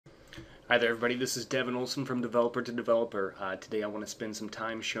Hi there everybody, this is Devin Olson from Developer to Developer. Today I want to spend some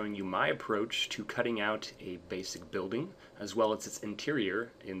time showing you my approach to cutting out a basic building as well as its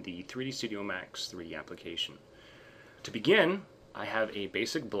interior in the 3D Studio Max 3D application. To begin, I have a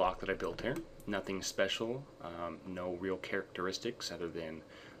basic block that I built here. Nothing special, no real characteristics other than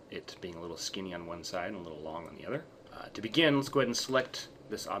it being a little skinny on one side and a little long on the other. To begin, let's go ahead and select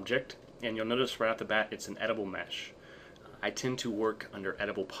this object, and you'll notice right off the bat it's an editable mesh. I tend to work under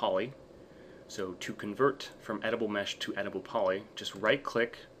editable poly. So to convert from editable mesh to editable poly, just right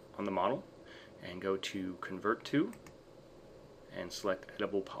click on the model and go to convert to and select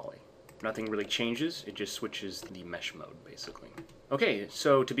editable poly. Nothing really changes, it just switches the mesh mode basically. Okay,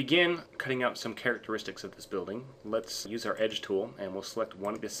 so to begin cutting out some characteristics of this building, let's use our edge tool and we'll select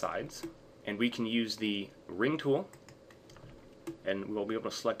one of the sides, and we can use the ring tool and we'll be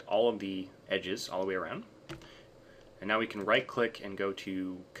able to select all of the edges all the way around. And now we can right click and go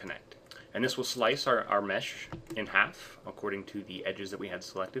to connect. And this will slice our mesh in half according to the edges that we had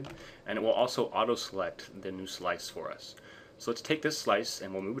selected, and it will also auto select the new slice for us. So let's take this slice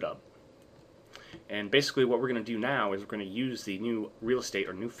and we'll move it up. And basically what we're going to do now is we're going to use the new real estate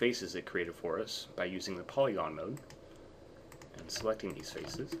or new faces it created for us by using the polygon mode and selecting these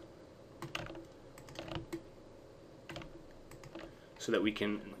faces so that we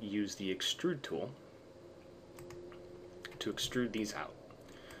can use the extrude tool to extrude these out.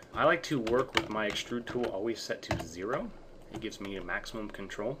 I like to work with my extrude tool always set to 0. It gives me a maximum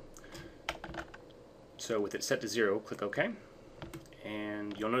control. So with it set to 0, click OK,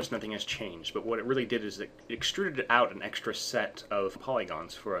 and you'll notice nothing has changed, but what it really did is it extruded out an extra set of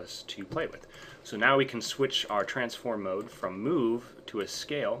polygons for us to play with. So now we can switch our transform mode from move to a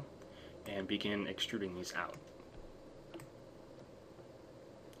scale and begin extruding these out.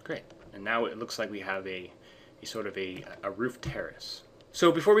 Great, and now it looks like we have a sort of a roof terrace. So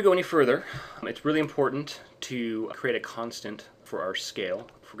before we go any further, it's really important to create a constant for our scale.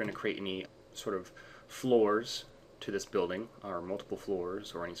 If we're going to create any sort of floors to this building, or multiple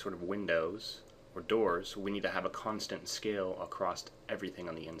floors, or any sort of windows or doors, we need to have a constant scale across everything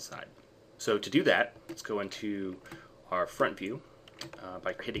on the inside. So to do that, let's go into our front view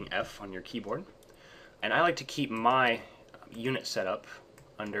by hitting F on your keyboard. And I like to keep my unit set up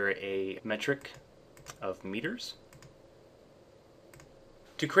under a metric of meters.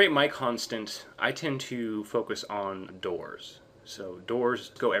 To create my constant, I tend to focus on doors. So doors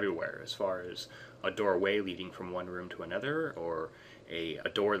go everywhere, as far as a doorway leading from one room to another, or a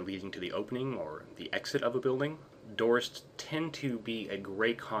door leading to the opening or the exit of a building. Doors tend to be a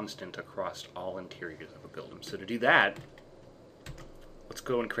great constant across all interiors of a building. So to do that, let's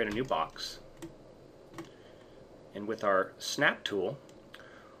go and create a new box. And with our snap tool,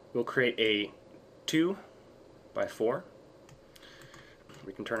 we'll create a 2 by 4.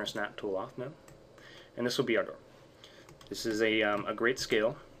 We can turn our snap tool off now, and this will be our door. This is a great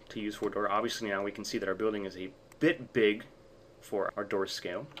scale to use for a door. Obviously now we can see that our building is a bit big for our door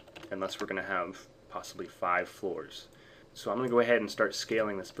scale, and thus we're going to have possibly 5 floors. So I'm going to go ahead and start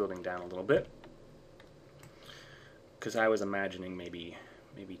scaling this building down a little bit, because I was imagining maybe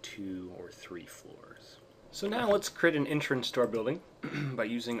 2 or 3 floors. So now let's create an entrance to our building by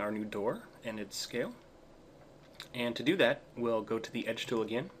using our new door and its scale. And to do that, we'll go to the edge tool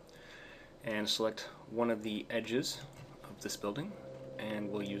again and select one of the edges of this building, and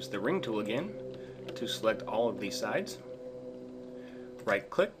we'll use the ring tool again to select all of these sides. Right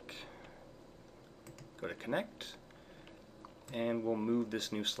click, go to connect, and we'll move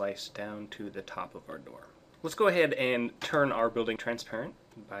this new slice down to the top of our door. Let's go ahead and turn our building transparent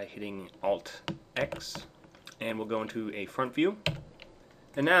by hitting Alt X, and we'll go into a front view.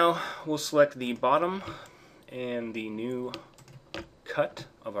 And now we'll select the bottom and the new cut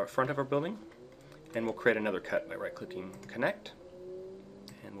of our front of our building, and we'll create another cut by right clicking connect,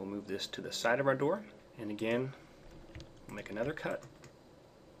 and we'll move this to the side of our door, and again we'll make another cut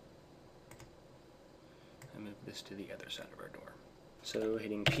and move this to the other side of our door. So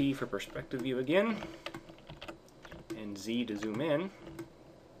hitting P for perspective view again and Z to zoom in,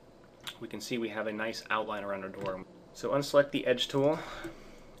 we can see we have a nice outline around our door. So unselect the edge tool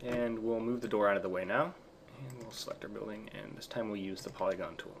and we'll move the door out of the way now. And we'll select our building, and this time we'll use the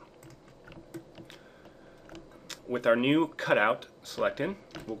polygon tool. With our new cutout selected,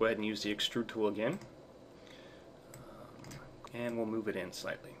 we'll go ahead and use the extrude tool again, and we'll move it in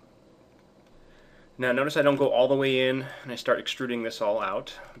slightly. Now notice I don't go all the way in and I start extruding this all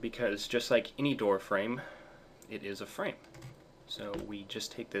out, because just like any door frame, it is a frame. So we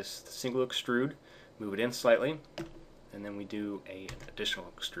just take this single extrude, move it in slightly, and then we do an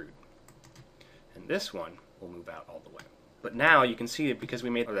additional extrude. And this one will move out all the way. But now you can see it because we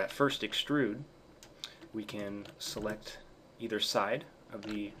made that first extrude, we can select either side of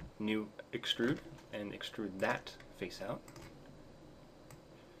the new extrude and extrude that face out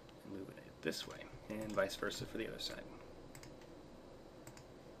and move it this way, and vice versa for the other side.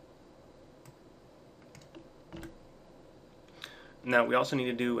 Now we also need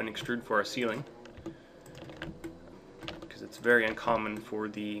to do an extrude for our ceiling, because it's very uncommon for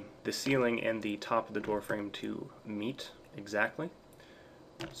the ceiling and the top of the door frame to meet exactly.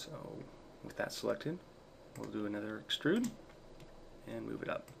 So with that selected, we'll do another extrude and move it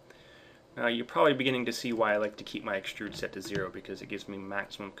up. Now you're probably beginning to see why I like to keep my extrude set to 0, because it gives me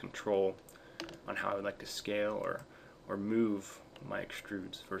maximum control on how I would like to scale or move my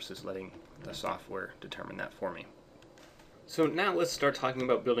extrudes versus letting the software determine that for me. So now let's start talking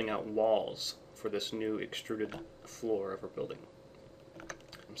about building out walls for this new extruded floor of our building.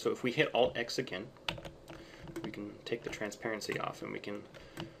 So if we hit Alt-X again, we can take the transparency off and we can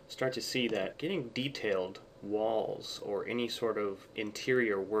start to see that getting detailed walls or any sort of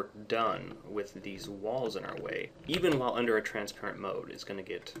interior work done with these walls in our way, even while under a transparent mode, is going to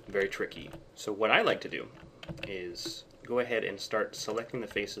get very tricky. So what I like to do is go ahead and start selecting the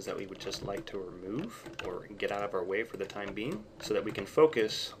faces that we would just like to remove or get out of our way for the time being, so that we can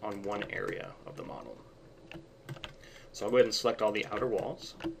focus on one area of the model. So I'll go ahead and select all the outer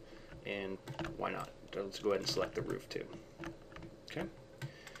walls, and why not? Let's go ahead and select the roof too. Okay.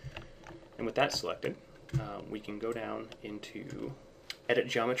 And with that selected, we can go down into Edit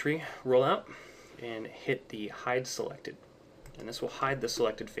Geometry Rollout and hit the Hide Selected. And this will hide the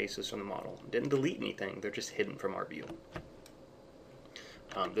selected faces from the model. Didn't delete anything, they're just hidden from our view.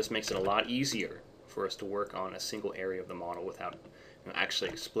 This makes it a lot easier for us to work on a single area of the model without actually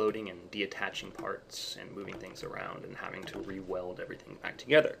exploding and deattaching parts and moving things around and having to re-weld everything back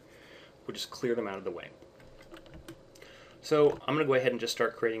together. We'll just clear them out of the way. So I'm going to go ahead and just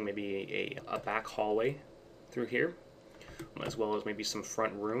start creating maybe a back hallway through here, as well as maybe some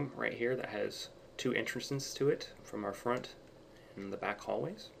front room right here that has 2 entrances to it from our front and the back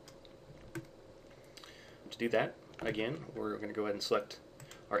hallways. To do that, again, we're going to go ahead and select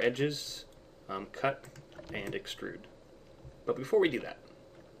our edges, cut, and extrude. But before we do that,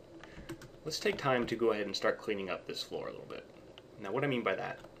 let's take time to go ahead and start cleaning up this floor a little bit. Now what I mean by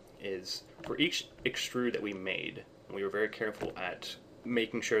that is, for each extrude that we made, we were very careful at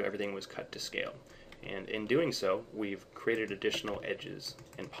making sure everything was cut to scale. And in doing so, we've created additional edges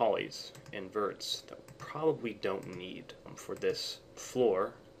and polys and verts that we probably don't need for this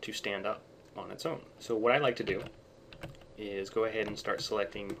floor to stand up on its own. So what I like to do is go ahead and start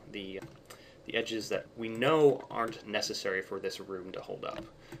selecting the edges that we know aren't necessary for this room to hold up.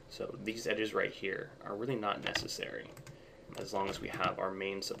 So these edges right here are really not necessary as long as we have our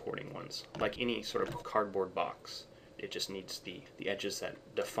main supporting ones. Like any sort of cardboard box, it just needs the edges that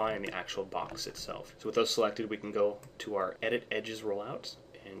define the actual box itself. So with those selected, we can go to our Edit Edges Rollout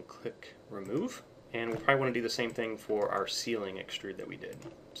and click Remove. And we'll probably want to do the same thing for our ceiling extrude that we did.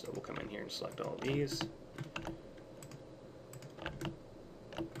 So we'll come in here and select all of these.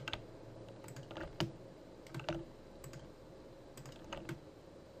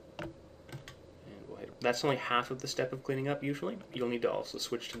 That's only half of the step of cleaning up usually. You'll need to also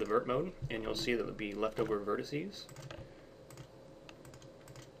switch to the vert mode, and you'll see that there'll be leftover vertices.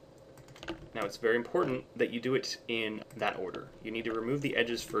 Now it's very important that you do it in that order. You need to remove the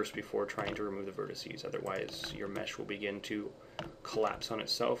edges first before trying to remove the vertices, otherwise your mesh will begin to collapse on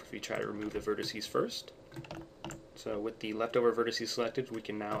itself if you try to remove the vertices first. So with the leftover vertices selected, we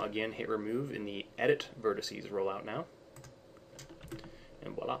can now again hit remove in the Edit Vertices rollout now,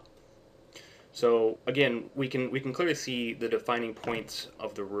 and voila. So again, we can clearly see the defining points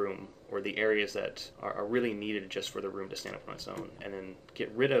of the room, or the areas that are really needed just for the room to stand up on its own, and then get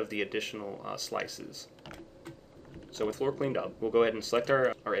rid of the additional slices. So with floor cleaned up, we'll go ahead and select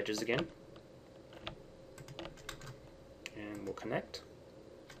our edges again, and we'll connect,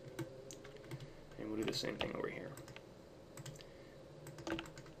 and we'll do the same thing over here.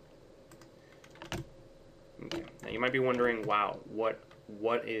 Okay. Now you might be wondering, wow, what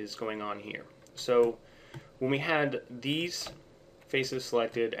is going on here? So when we had these faces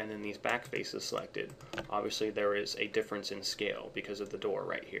selected and then these back faces selected, obviously there is a difference in scale because of the door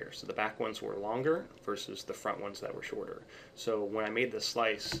right here. So the back ones were longer versus the front ones that were shorter. So when I made the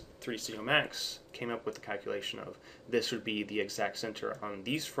slice, 3D Studio Max came up with the calculation of this would be the exact center on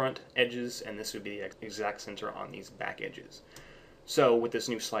these front edges, and this would be the exact center on these back edges. So with this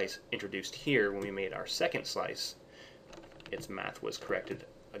new slice introduced here, when we made our second slice, its math was corrected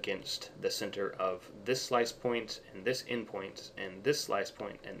against the center of this slice point and this end point and this slice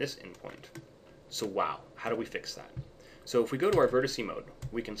point and this end point. So wow, how do we fix that? So if we go to our vertice mode,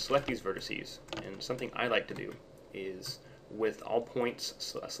 we can select these vertices, and something I like to do is, with all points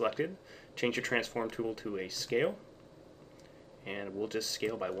selected, change your transform tool to a scale, and we'll just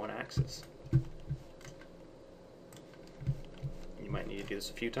scale by one axis. You might need to do this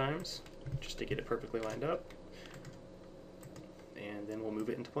a few times just to get it perfectly lined up, and then we'll move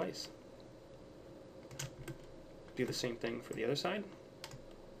it into place. Do the same thing for the other side.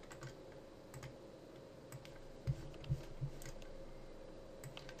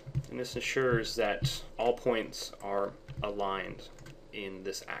 And this ensures that all points are aligned in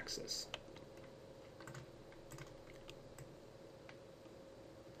this axis.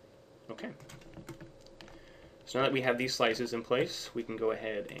 Okay. So now that we have these slices in place, we can go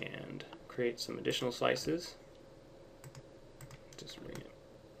ahead and create some additional slices. Just bring it.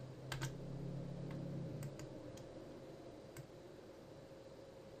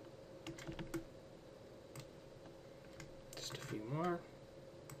 Just a few more.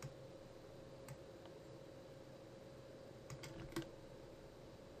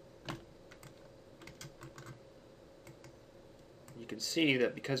 You can see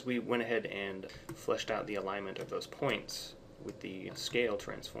that because we went ahead and fleshed out the alignment of those points with the scale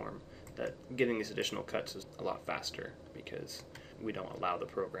transform, that getting these additional cuts is a lot faster because we don't allow the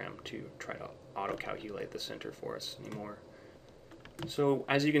program to try to auto-calculate the center for us anymore. So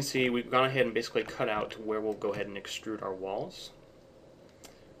as you can see, we've gone ahead and basically cut out where we'll go ahead and extrude our walls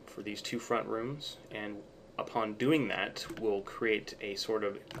for these two front rooms, and upon doing that, we'll create a sort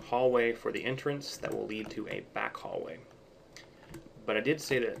of hallway for the entrance that will lead to a back hallway. But I did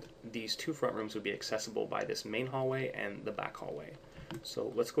say that these two front rooms would be accessible by this main hallway and the back hallway.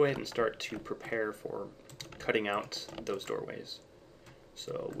 So let's go ahead and start to prepare for cutting out those doorways.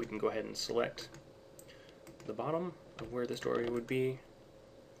 So we can go ahead and select the bottom of where this doorway would be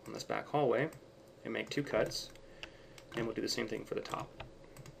on this back hallway and make two cuts, and we'll do the same thing for the top.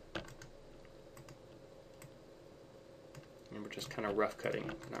 And we're just kind of rough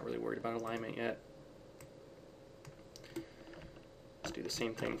cutting, not really worried about alignment yet. Let's do the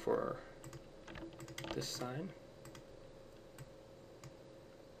same thing for this side.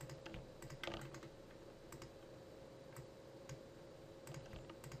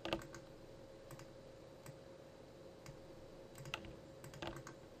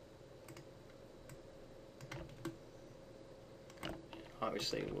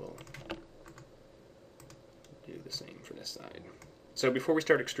 Obviously, we'll do the same for this side. So before we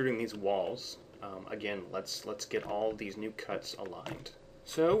start extruding these walls, again, let's get all these new cuts aligned.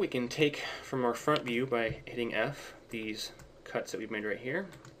 So we can take from our front view by hitting F these cuts that we've made right here.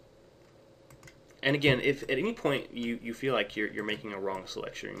 And again, if at any point you feel like you're making a wrong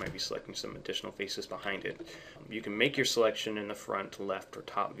selection, you might be selecting some additional faces behind it, you can make your selection in the front, left, or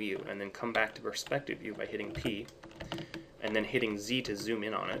top view, and then come back to perspective view by hitting P, and then hitting Z to zoom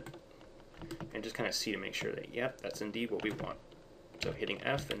in on it, and just kind of see to make sure that, yep, that's indeed what we want. So hitting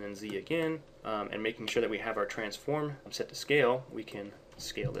F and then Z again, and making sure that we have our transform set to scale, we can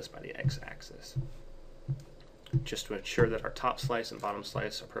scale this by the X-axis. Just to ensure that our top slice and bottom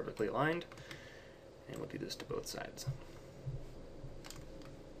slice are perfectly aligned, and we'll do this to both sides.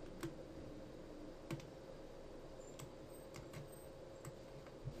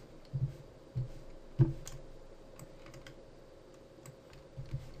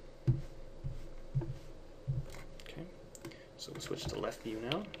 So we'll switch to left view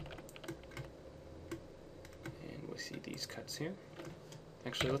now, and we'll see these cuts here.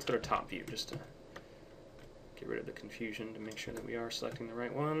 Actually, let's go to top view just to get rid of the confusion, to make sure that we are selecting the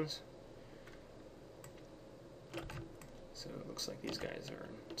right ones. So it looks like these guys are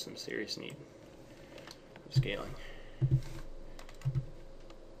in some serious need of scaling.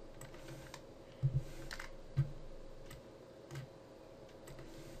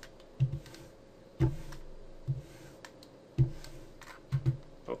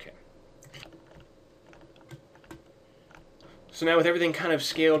 So now with everything kind of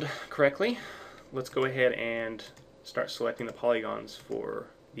scaled correctly, let's go ahead and start selecting the polygons for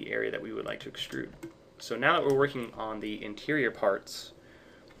the area that we would like to extrude. So now that we're working on the interior parts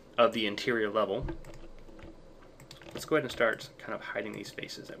of the interior level, let's go ahead and start kind of hiding these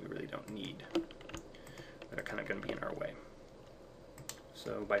faces that we really don't need, that are kind of going to be in our way.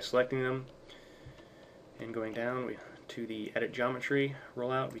 So by selecting them and going down to the Edit Geometry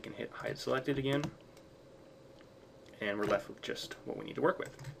rollout, we can hit Hide Selected again, and we're left with just what we need to work with.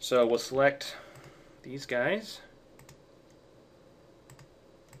 So we'll select these guys.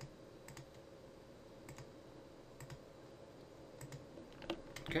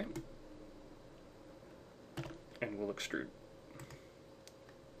 Okay. And we'll extrude.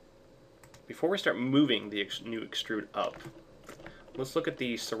 Before we start moving the new extrude up, let's look at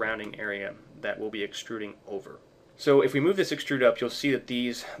the surrounding area that we'll be extruding over. So if we move this extrude up, you'll see that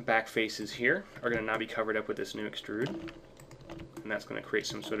these back faces here are going to now be covered up with this new extrude, and that's going to create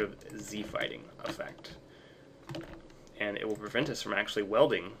some sort of Z-fighting effect. And it will prevent us from actually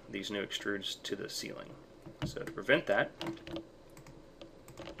welding these new extrudes to the ceiling. So to prevent that, I'm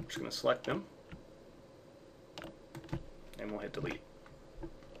just going to select them, and we'll hit delete.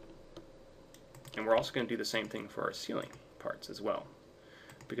 And we're also going to do the same thing for our ceiling parts as well,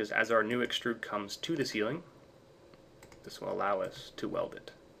 because as our new extrude comes to the ceiling, this will allow us to weld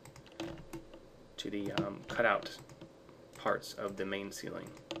it to the cutout parts of the main ceiling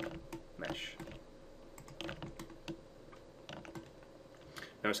mesh.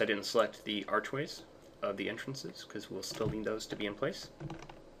 Notice I didn't select the archways of the entrances because we'll still need those to be in place.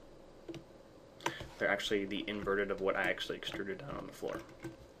 They're actually the inverted of what I actually extruded down on the floor.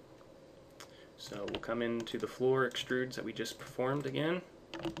 So we'll come into the floor extrudes that we just performed again.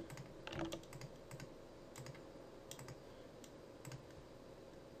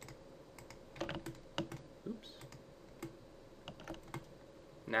 Oops.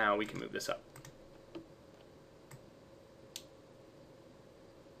 Now we can move this up.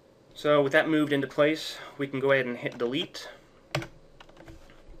 So with that moved into place, we can go ahead and hit delete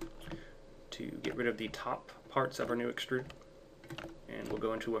to get rid of the top parts of our new extrude. And we'll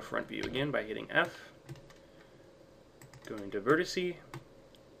go into a front view again by hitting F, going to vertice,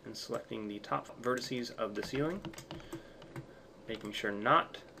 and selecting the top vertices of the ceiling, making sure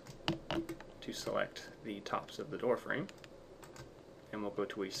not to select the tops of the door frame. And we'll go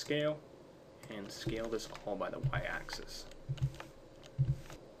to a scale and scale this all by the y-axis.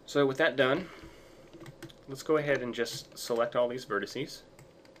 So with that done, let's go ahead and just select all these vertices.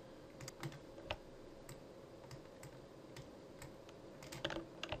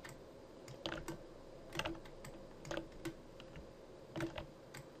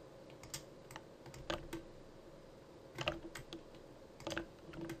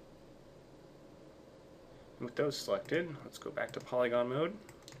 With those selected, let's go back to polygon mode,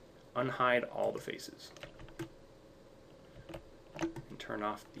 unhide all the faces, and turn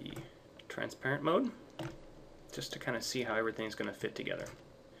off the transparent mode just to kind of see how everything's going to fit together.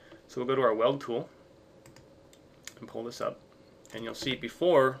 So we'll go to our weld tool and pull this up, and you'll see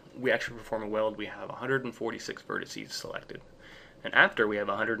before we actually perform a weld we have 146 vertices selected, and after we have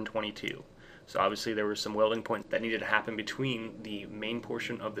 122. So obviously there were some welding points that needed to happen between the main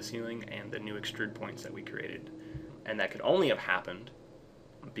portion of the ceiling and the new extrude points that we created. And that could only have happened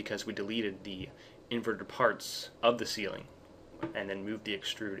because we deleted the inverted parts of the ceiling and then moved the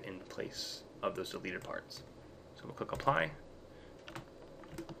extrude in place of those deleted parts. So we'll click apply.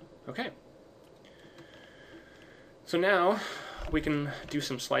 Okay. So now we can do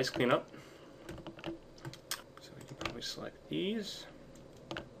some slice cleanup. So we can probably select these.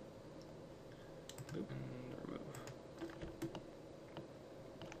 And remove.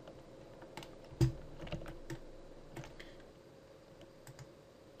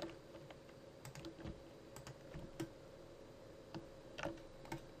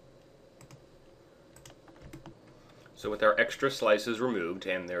 So with our extra slices removed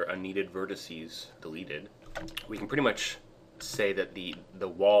and their unneeded vertices deleted, we can pretty much say that the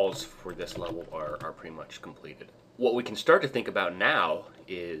walls for this level are pretty much completed. What we can start to think about now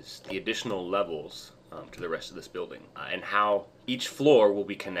is the additional levels to the rest of this building and how each floor will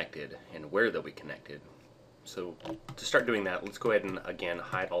be connected and where they'll be connected. So to start doing that, let's go ahead and again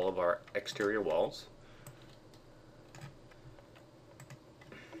hide all of our exterior walls.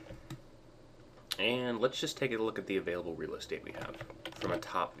 And let's just take a look at the available real estate we have from a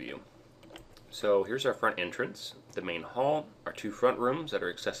top view. So here's our front entrance, the main hall, our two front rooms that are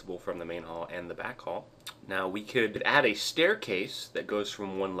accessible from the main hall and the back hall. Now we could add a staircase that goes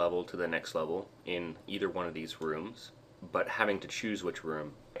from one level to the next level in either one of these rooms, but having to choose which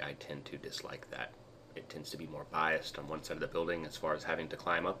room, I tend to dislike that. It tends to be more biased on one side of the building as far as having to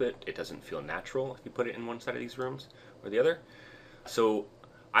climb up it. It doesn't feel natural if you put it in one side of these rooms or the other. So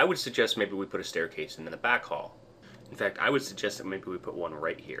I would suggest maybe we put a staircase in the back hall. In fact, I would suggest that maybe we put one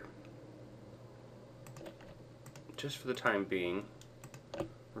right here. Just for the time being,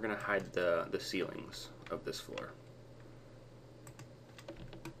 we're going to hide the ceilings of this floor,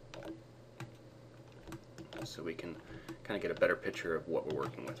 so we can kind of get a better picture of what we're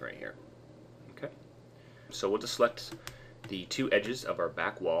working with right here. Okay, so we'll just select the two edges of our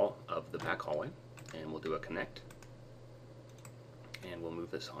back wall of the back hallway, and we'll do a connect, and we'll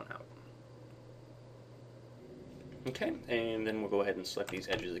move this on out. Okay, and then we'll go ahead and select these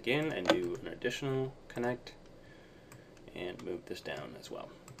edges again and do an additional connect and move this down as well.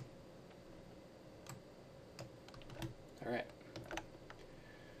 Alright.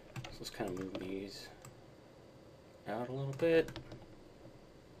 So let's kind of move these out a little bit.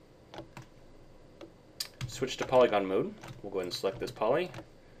 Switch to polygon mode. We'll go ahead and select this poly,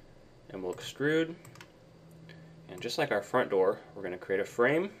 and we'll extrude. And just like our front door, we're going to create a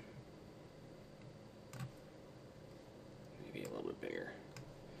frame. Maybe a little bit bigger.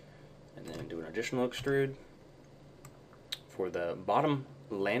 And then do an additional extrude for the bottom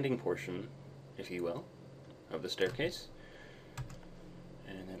landing portion, if you will, of the staircase.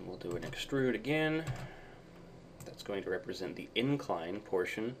 And then we'll do an extrude again. That's going to represent the incline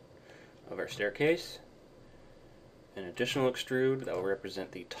portion of our staircase. An additional extrude that will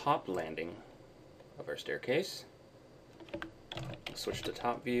represent the top landing of our staircase. Switch to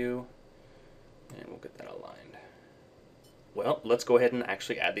top view, and we'll get that aligned. Well, let's go ahead and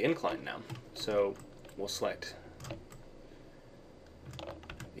actually add the incline now. So we'll select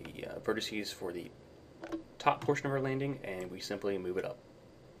the vertices for the top portion of our landing, and we simply move it up.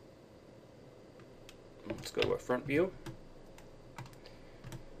 Let's go to our front view.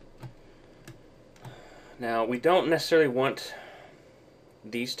 Now, we don't necessarily want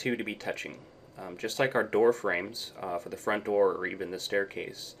these two to be touching. Just like our door frames for the front door or even the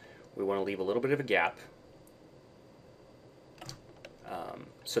staircase, we want to leave a little bit of a gap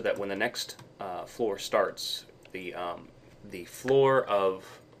so that when the next floor starts, the floor of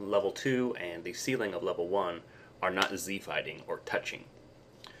level 2 and the ceiling of level 1 are not Z-fighting or touching.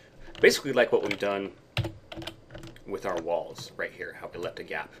 Basically like what we've done with our walls right here, how we left a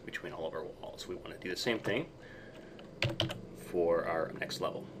gap between all of our walls. We want to do the same thing for our next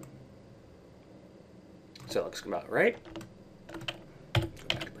level. So it looks about right. Go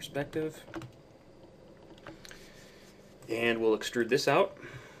back to perspective. And we'll extrude this out.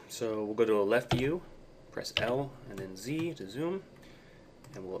 So we'll go to a left view, press L and then Z to zoom,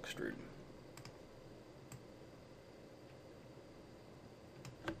 and we'll extrude.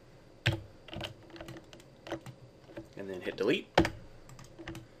 And then hit delete.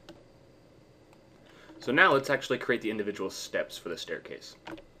 So now let's actually create the individual steps for the staircase.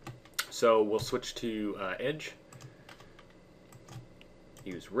 So we'll switch to edge,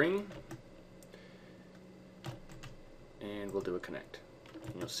 use ring, and we'll do a connect.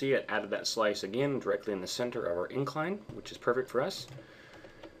 And you'll see it added that slice again directly in the center of our incline, which is perfect for us.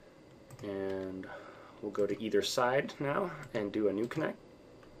 And we'll go to either side now and do a new connect.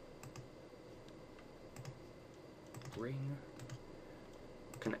 Ring,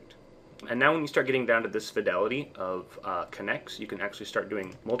 connect. And now when you start getting down to this fidelity of connects, you can actually start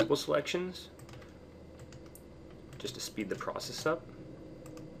doing multiple selections just to speed the process up.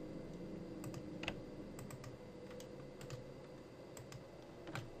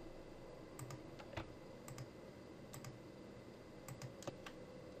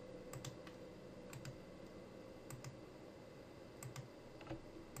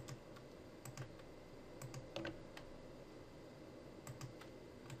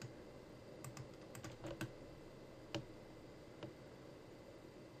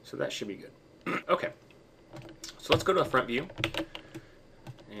 So that should be good. Okay, so let's go to the front view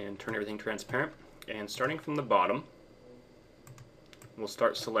and turn everything transparent. And starting from the bottom, we'll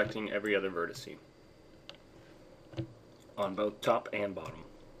start selecting every other vertice on both top and bottom.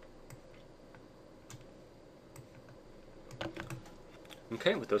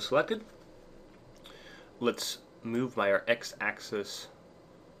 Okay, with those selected, let's move by our x-axis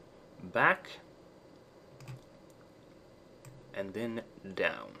back and then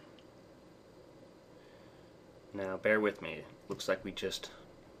down. Now bear with me, it looks like we just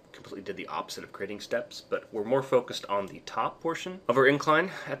completely did the opposite of creating steps, but we're more focused on the top portion of our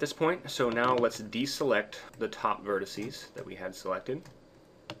incline at this point. So now let's deselect the top vertices that we had selected,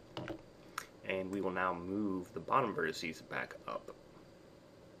 and we will now move the bottom vertices back up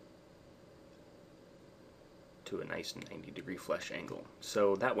to a nice 90-degree flush angle.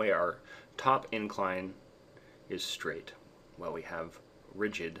 So that way our top incline is straight while we have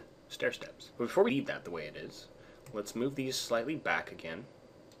rigid stair steps. But before we leave that the way it is, let's move these slightly back again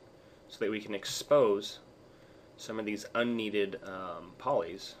so that we can expose some of these unneeded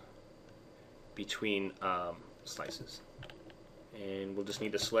polys between slices. And we'll just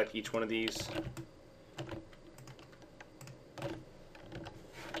need to select each one of these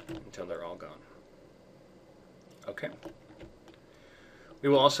until they're all gone. Okay. We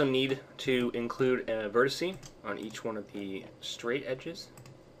will also need to include a vertice on each one of the straight edges.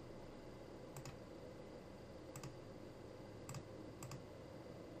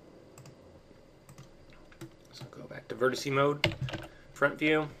 So go back to vertice mode, front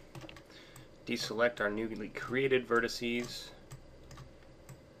view, deselect our newly created vertices,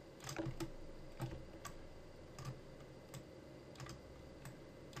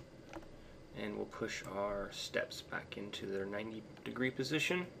 And we'll push our steps back into their 90-degree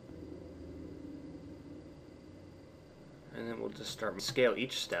position. And then we'll just start to scale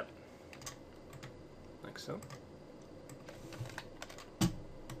each step, like so.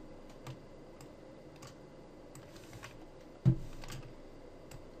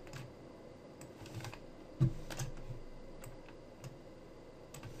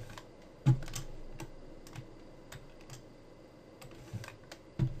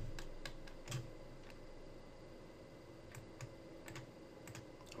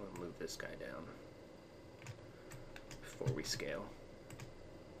 I'll move this guy down before we scale.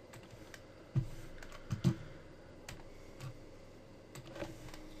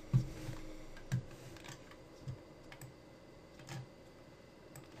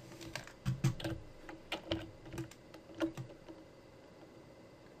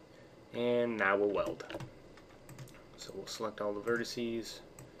 And now we'll weld. So we'll select all the vertices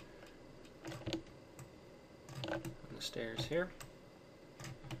on the stairs here,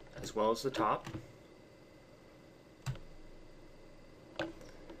 as well as the top. And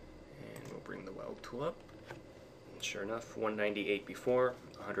we'll bring the weld tool up. And sure enough, 198 before,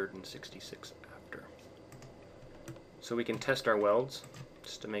 166 after. So we can test our welds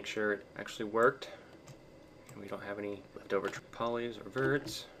just to make sure it actually worked and we don't have any leftover polys or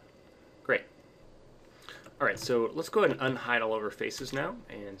verts. Great. Alright, so let's go ahead and unhide all of our faces now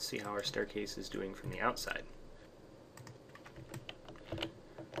and see how our staircase is doing from the outside.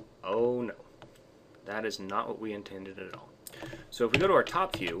 Oh no, that is not what we intended at all. So if we go to our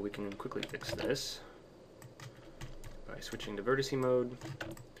top view, we can quickly fix this by switching to vertice mode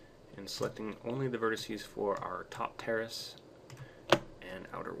and selecting only the vertices for our top terrace and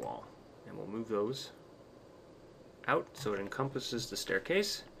outer wall. And we'll move those out so it encompasses the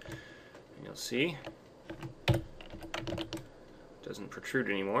staircase. And you'll see it doesn't protrude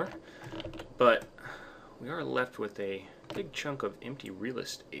anymore, but we are left with a big chunk of empty real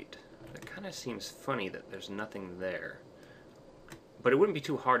estate. It kind of seems funny that there's nothing there, but it wouldn't be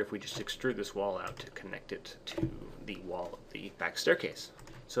too hard if we just extrude this wall out to connect it to the wall of the back staircase.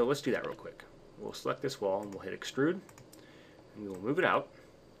 So let's do that real quick. We'll select this wall and we'll hit extrude, and we will move it out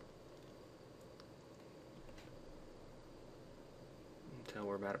until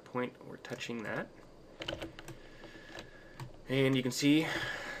we're about a point we're touching that. And you can see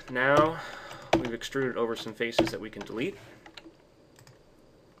now we've extruded over some faces that we can delete,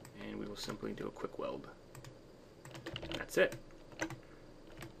 and we will simply do a quick weld. That's it.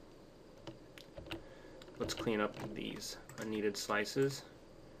 Let's clean up these unneeded slices.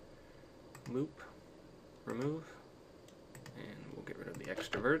 Loop, remove, and we'll get rid of the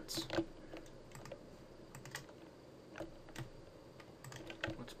extroverts.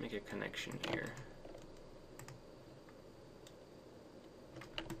 Let's make a connection here.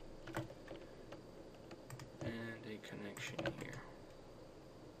 Connection here.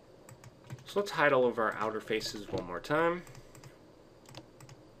 So let's hide all of our outer faces one more time.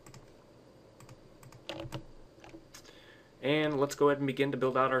 And let's go ahead and begin to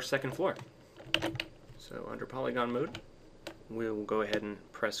build out our second floor. So under polygon mode, we'll go ahead and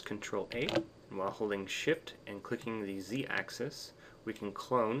press Ctrl A, and while holding Shift and clicking the Z axis, we can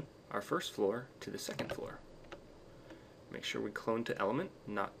clone our first floor to the second floor. Make sure we clone to element,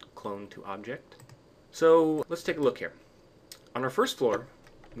 not clone to object. So let's take a look here. On our first floor,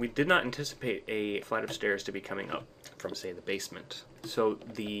 we did not anticipate a flight of stairs to be coming up from, say, the basement. So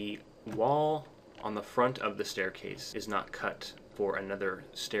the wall on the front of the staircase is not cut for another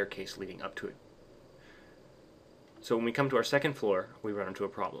staircase leading up to it. So when we come to our second floor, we run into a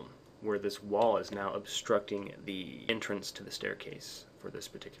problem where this wall is now obstructing the entrance to the staircase for this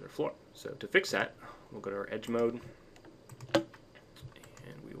particular floor. So to fix that, we'll go to our edge mode, and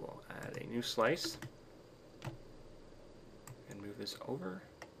we will add a new slice and move this over,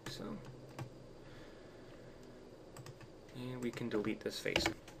 so. And we can delete this face.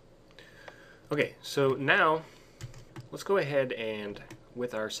 Okay, so now let's go ahead and,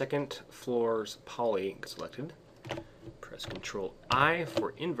 with our second floor's poly selected, press Ctrl I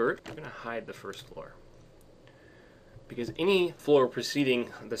for invert. I'm going to hide the first floor, because any floor preceding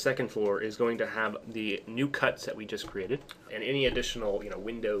the second floor is going to have the new cuts that we just created, and any additional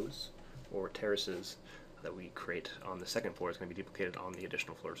windows or terraces that we create on the second floor is going to be duplicated on the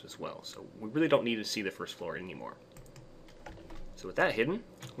additional floors as well. So we really don't need to see the first floor anymore. So with that hidden,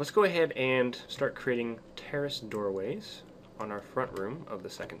 let's go ahead and start creating terrace doorways on our front room of the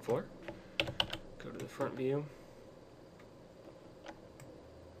second floor. Go to the front view.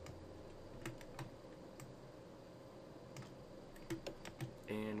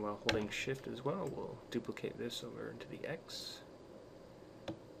 And while holding Shift as well, we'll duplicate this over into the X.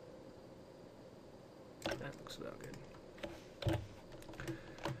 That looks about good.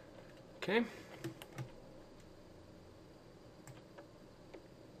 Okay.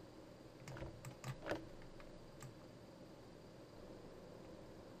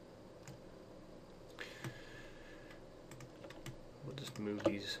 We'll just move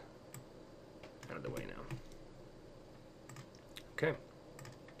these out of the way now. Okay.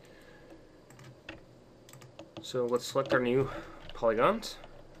 So let's select our new polygons.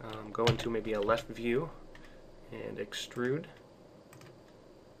 Go into maybe a left view and extrude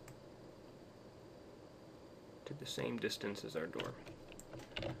to the same distance as our door.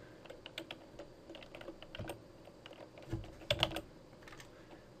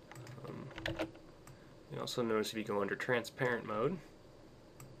 You also notice if you go under transparent mode.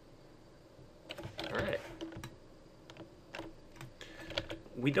 Alright.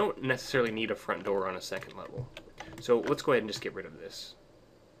 We don't necessarily need a front door on a second level. So let's go ahead and just get rid of this.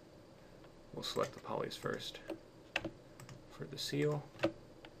 We'll select the polys first for the seal.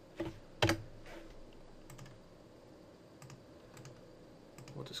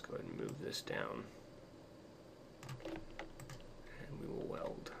 We'll just go ahead and move this down. And we will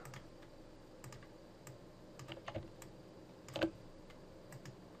weld.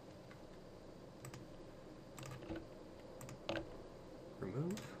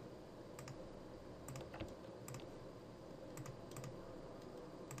 Remove.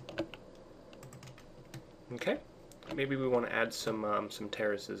 Okay, maybe we want to add some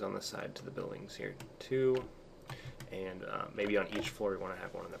terraces on the side to the buildings here too, and maybe on each floor we want to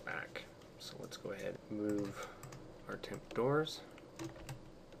have one in the back. So let's go ahead and move our temp doors.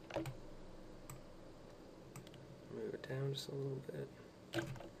 Move it down just a little bit.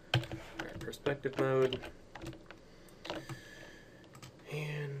 Alright, perspective mode.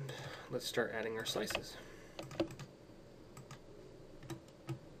 And let's start adding our slices.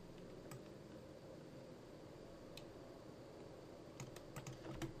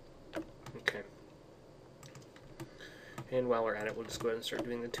 Okay. And while we're at it, we'll just go ahead and start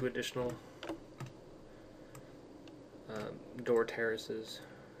doing the 2 additional door terraces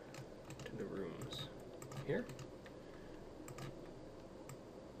to the rooms here.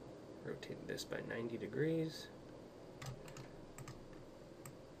 Rotate this by 90 degrees.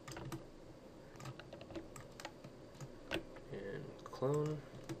 And clone.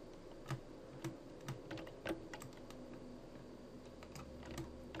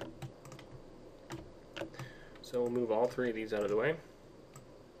 So we'll move all 3 of these out of the way.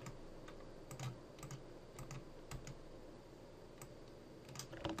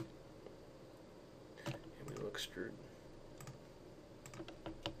 And we will extrude.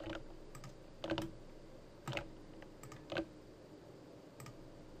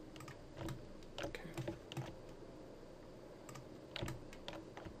 Okay.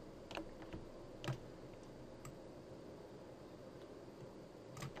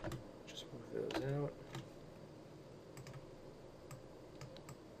 Just move those out.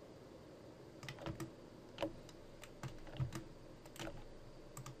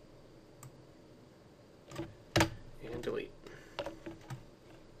 Delete.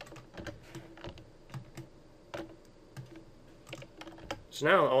 So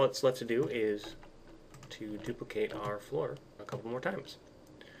now all it's left to do is to duplicate our floor a couple more times.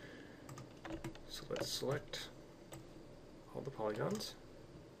 So let's select all the polygons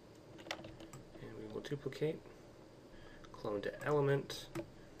and we will duplicate, clone to element,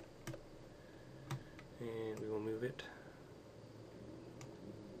 and we will move it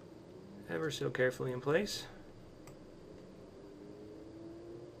ever so carefully in place.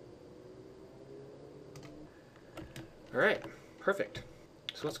 Alright, perfect.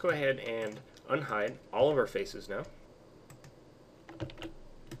 So let's go ahead and unhide all of our faces now.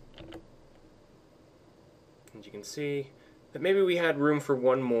 As you can see, that maybe we had room for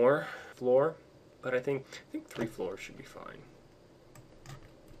 1 more floor, but I think 3 floors should be fine.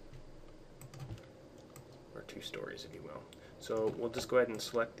 Or 2 stories, if you will. So we'll just go ahead and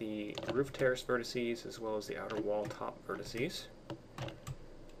select the roof terrace vertices as well as the outer wall top vertices.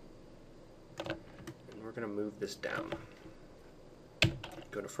 We're going to move this down.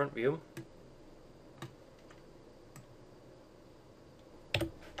 Go to front view.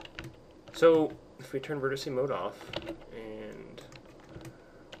 So if we turn vertice mode off and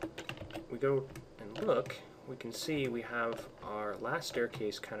we go and look, we can see we have our last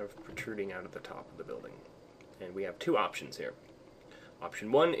staircase kind of protruding out of the top of the building. And we have 2 options here.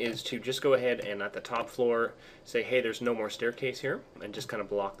 Option 1 is to just go ahead and at the top floor say, hey, there's no more staircase here, and just kind of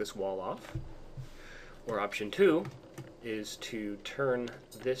block this wall off. Or option 2 is to turn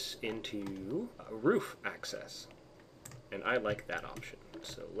this into a roof access. And I like that option.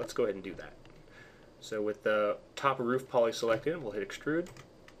 So let's go ahead and do that. So with the top of roof poly selected, we'll hit extrude,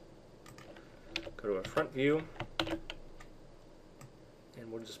 go to a front view,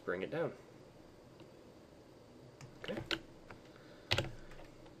 and we'll just bring it down. Okay.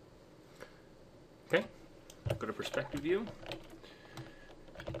 Okay, go to perspective view,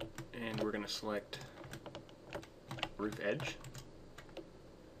 and we're going to select roof edge,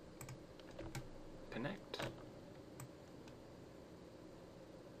 connect,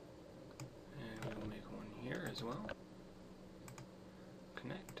 and we'll make one here as well,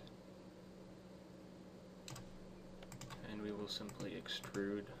 connect, and we will simply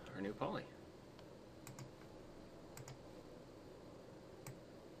extrude our new poly.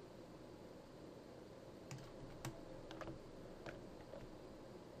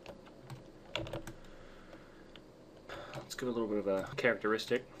 Let's give a little bit of a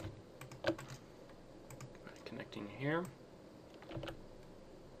characteristic by connecting here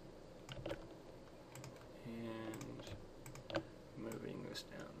and moving this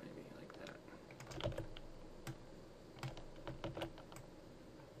down maybe like that.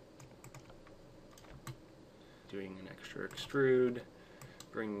 Doing an extra extrude,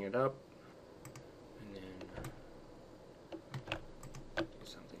 bringing it up, and then do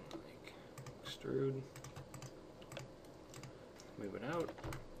something like extrude. Move it out,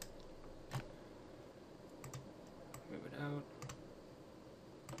 move it out,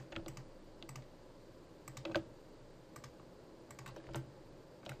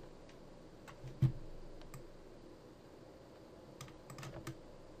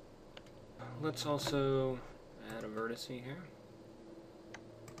 let's also add a vertex here.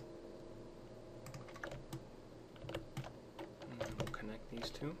 And then we'll connect these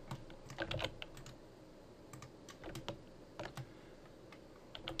two.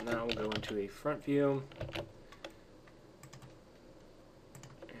 Now we'll go into a front view,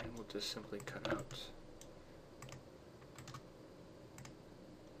 and we'll just simply cut out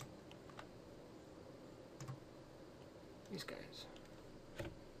these guys.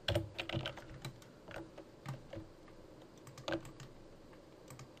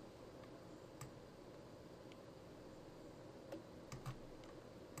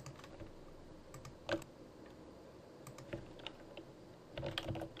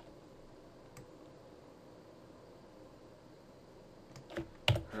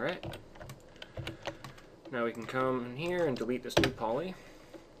 Alright, now we can come in here and delete this new poly.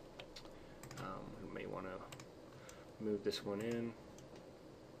 We may want to move this one in.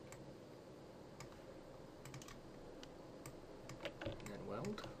 And then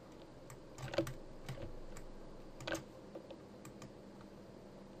weld.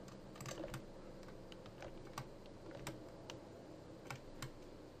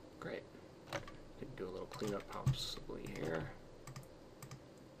 Great. Could do a little cleanup possibly here.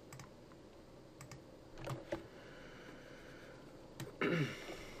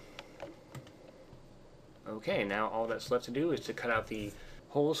 Okay, now all that's left to do is to cut out the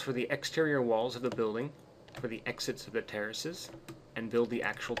holes for the exterior walls of the building, for the exits of the terraces, and build the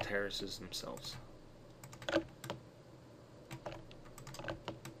actual terraces themselves. And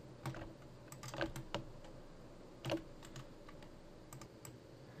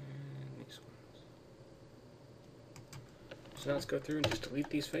these ones. So now let's go through and just delete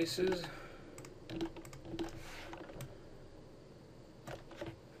these faces.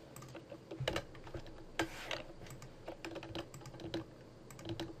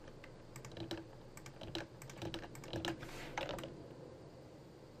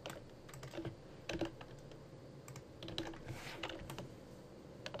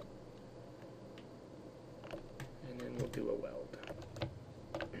 Do a weld.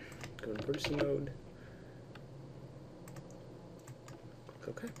 Go in vertex mode.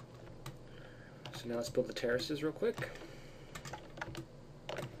 Okay. So now let's build the terraces real quick.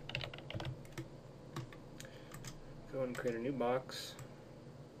 Go and create a new box.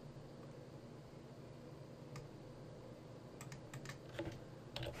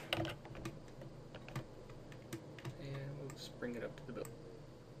 And we'll just bring it up to the build.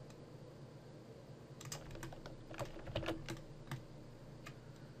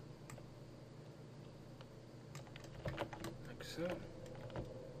 So.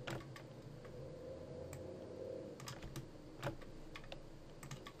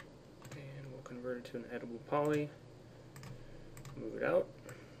 And we'll convert it to an edible poly. Move it out.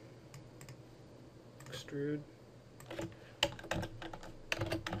 Extrude.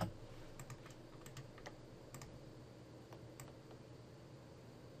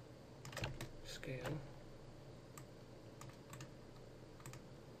 Scale.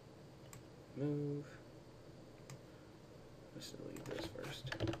 Move. Let's delete this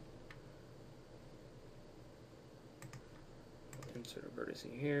first. see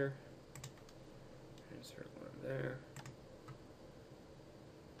here. Insert one there.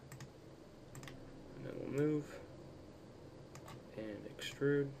 And then we'll move and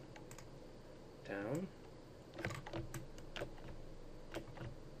extrude down.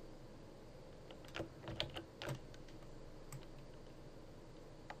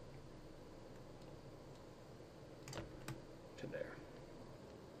 To there.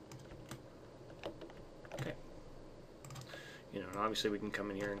 Okay. You know, and obviously we can come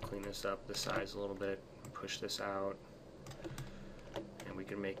in here and clean this up the size a little bit, push this out, and we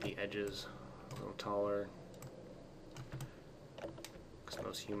can make the edges a little taller, because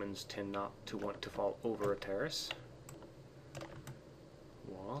most humans tend not to want to fall over a terrace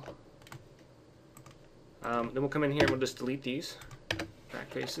wall. Then we'll come in here and we'll just delete these back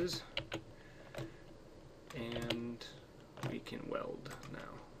faces, and we can weld now.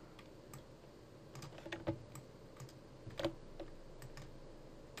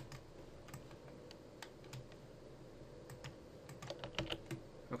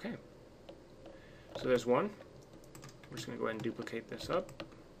 Okay, so there's one. We're just going to go ahead and duplicate this up.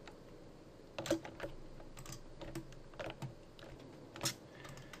 And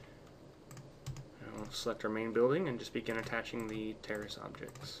we'll select our main building and just begin attaching the terrace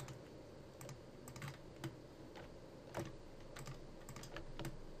objects.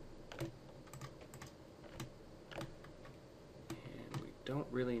 And we don't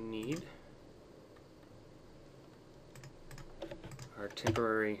really need our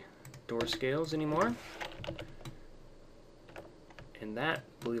temporary door scales anymore. And that,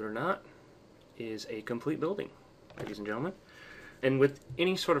 believe it or not, is a complete building, ladies and gentlemen. And with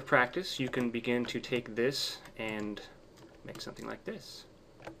any sort of practice, you can begin to take this and make something like this.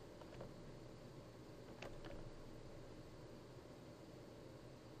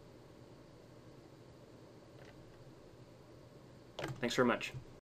 Thanks very much.